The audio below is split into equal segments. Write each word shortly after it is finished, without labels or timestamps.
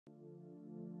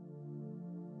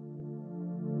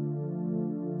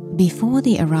Before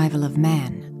the arrival of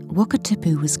man,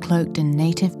 Wakatipu was cloaked in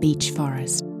native beech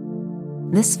forest.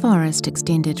 This forest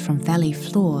extended from valley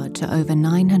floor to over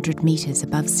 900 metres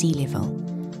above sea level.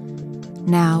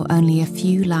 Now only a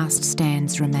few last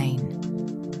stands remain.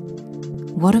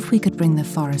 What if we could bring the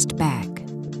forest back?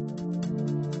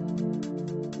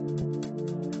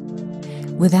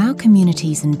 With our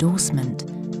community's endorsement,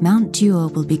 Mt Dewar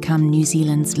will become New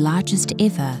Zealand's largest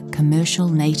ever commercial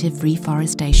native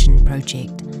reforestation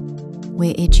project,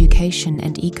 where education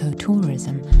and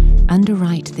ecotourism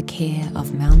underwrite the care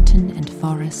of mountain and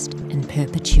forest in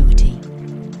perpetuity.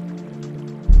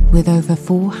 With over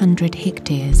 400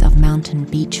 hectares of mountain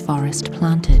beech forest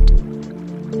planted,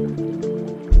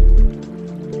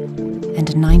 and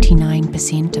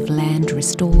 99% of land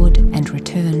restored and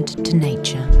returned to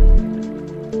nature.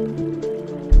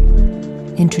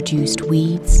 Introduced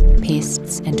weeds,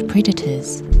 pests and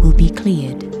predators will be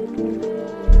cleared.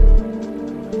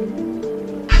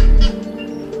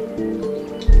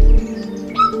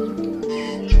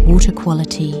 Water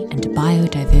quality and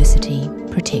biodiversity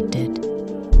protected.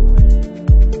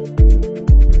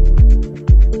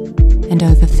 And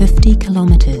over 50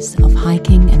 kilometres of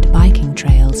hiking and biking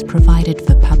trails provided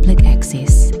for public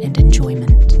access and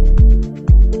enjoyment.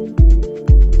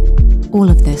 All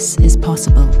of this is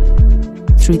possible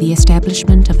through the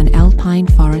establishment of an alpine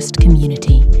forest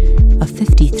community of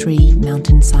 53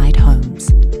 mountainside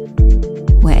homes,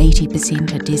 where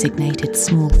 80% are designated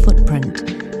small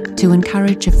footprint to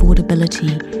encourage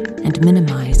affordability and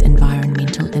minimise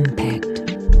environmental impact.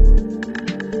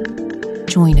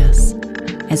 Join us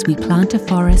as we plant a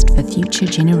forest for future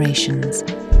generations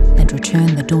and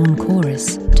return the dawn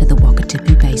chorus to the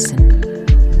Wakatipu Basin.